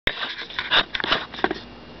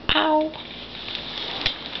Ow.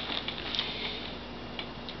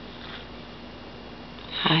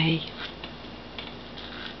 Hi.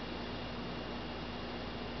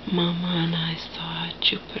 Mama and I saw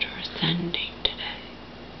Jupiter Ascending today.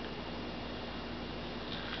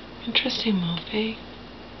 Interesting movie.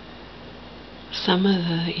 Some of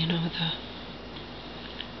the, the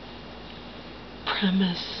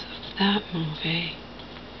premise of that movie,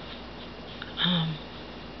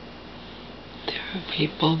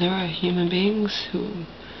 there are human beings who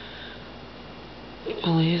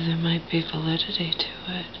believe there might be validity to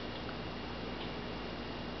it.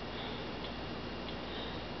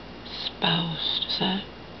 Espoused, is that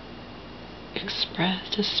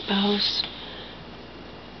expressed? Espoused?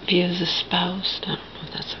 Views espoused? I don't know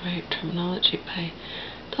if that's the right terminology, by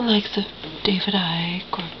the likes of David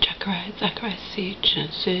Icke or Zachariah Sitch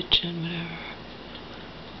and whatever.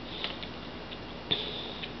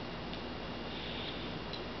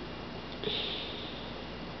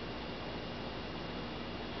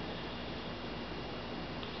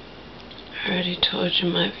 I already told you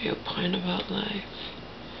my viewpoint about life.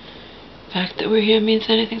 The fact that we're here means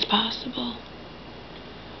anything's possible.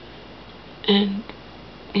 And,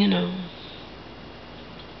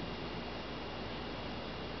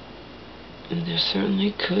 there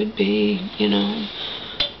certainly could be,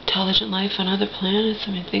 intelligent life on other planets.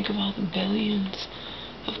 I mean, think of all the billions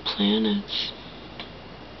of planets.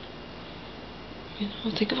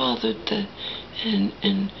 Think of all and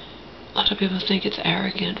a lot of people think it's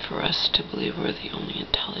arrogant for us to believe we're the only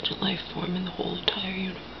intelligent life form in the whole entire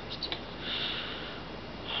universe.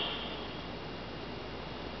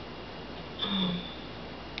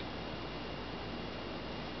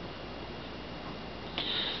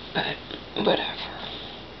 But whatever.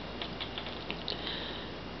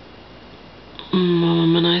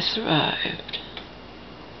 Mom and I survived.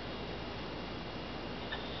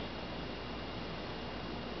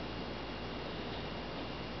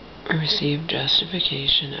 I received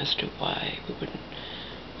justification as to why we wouldn't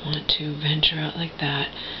want to venture out like that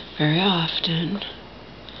very often.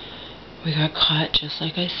 We got caught, just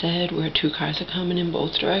like I said, where two cars are coming in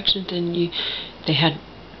both directions, and they had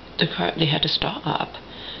to stop.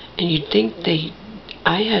 And you'd think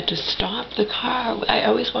I had to stop the car. I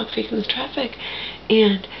always walk facing the traffic.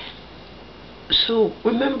 And so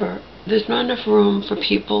remember, there's not enough room for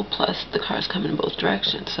people, plus the cars coming in both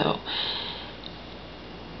directions. So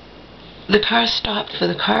the car stopped for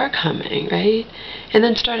the car coming, right? And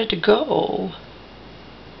then started to go.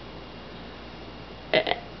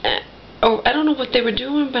 Or I don't know what they were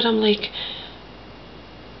doing, but I'm like,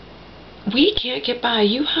 we can't get by.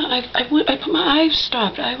 I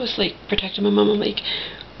stopped. I was like protecting my mom. I'm like,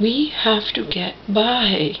 we have to get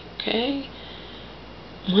by, okay?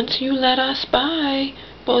 Once you let us by,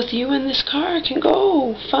 both you and this car can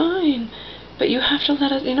go, fine. But you have to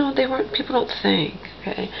let us, people don't think,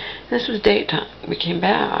 okay? This was daytime. We came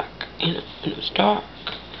back, and it was dark.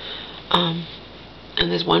 And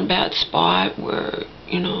there's one bad spot where,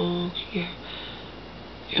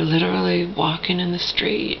 you're literally walking in the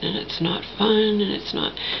street, and it's not fun, and it's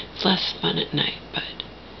less fun at night, but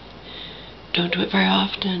don't do it very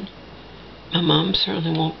often. My mom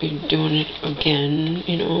certainly won't be doing it again,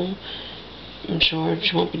 I'm sure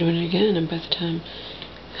she won't be doing it again, and by the time,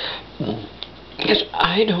 because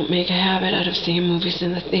I don't make a habit out of seeing movies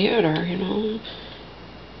in the theater,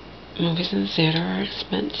 Movies in the theater are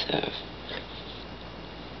expensive.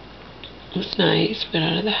 It was nice. We got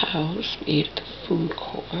out of the house. We ate at the food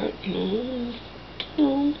court,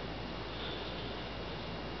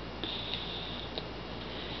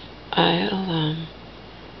 I'll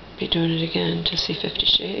be doing it again to see 50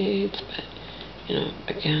 Shades, but,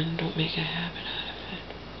 again, don't make a habit out of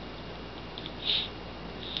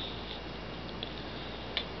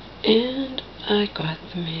it. And I got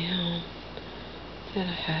the mail that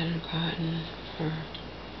I hadn't gotten for,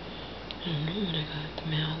 I don't know when I got the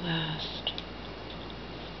mail last.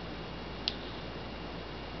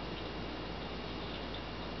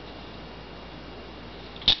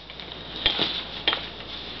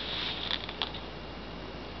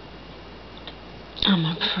 I'm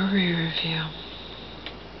up for a re-review.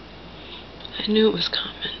 I knew it was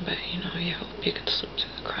coming, but you hope you could slip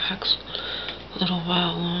through the cracks a little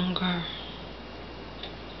while longer.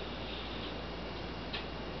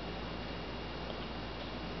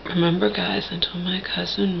 Remember, guys, until my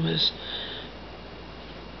cousin was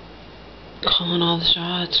calling all the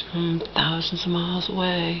shots from thousands of miles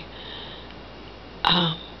away,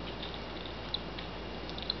 I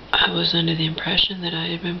was under the impression that I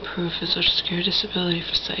had been approved for Social Security disability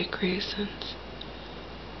for psych reasons.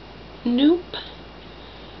 Nope.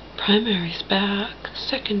 primary's back.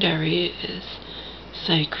 Secondary is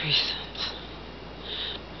psych reasons.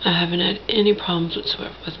 I haven't had any problems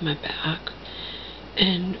whatsoever with my back.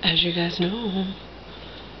 And as you guys know,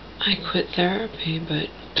 I quit therapy, but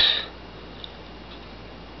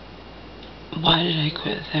why did I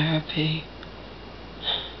quit therapy?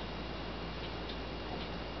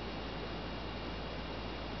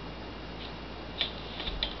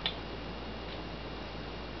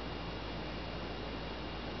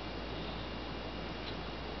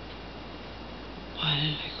 Why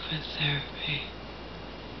did I quit therapy?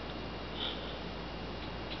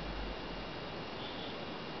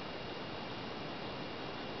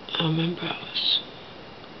 I remember I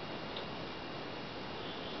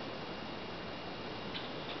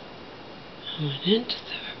went into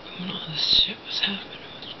therapy when all this shit was happening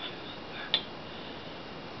with my mother.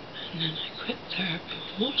 And then I quit therapy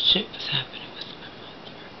when more shit was happening with my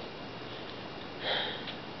mother.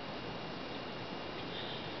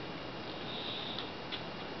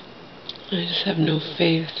 I just have no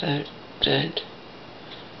faith that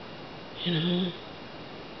you know,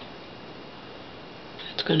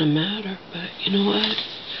 it's gonna matter, but you know what?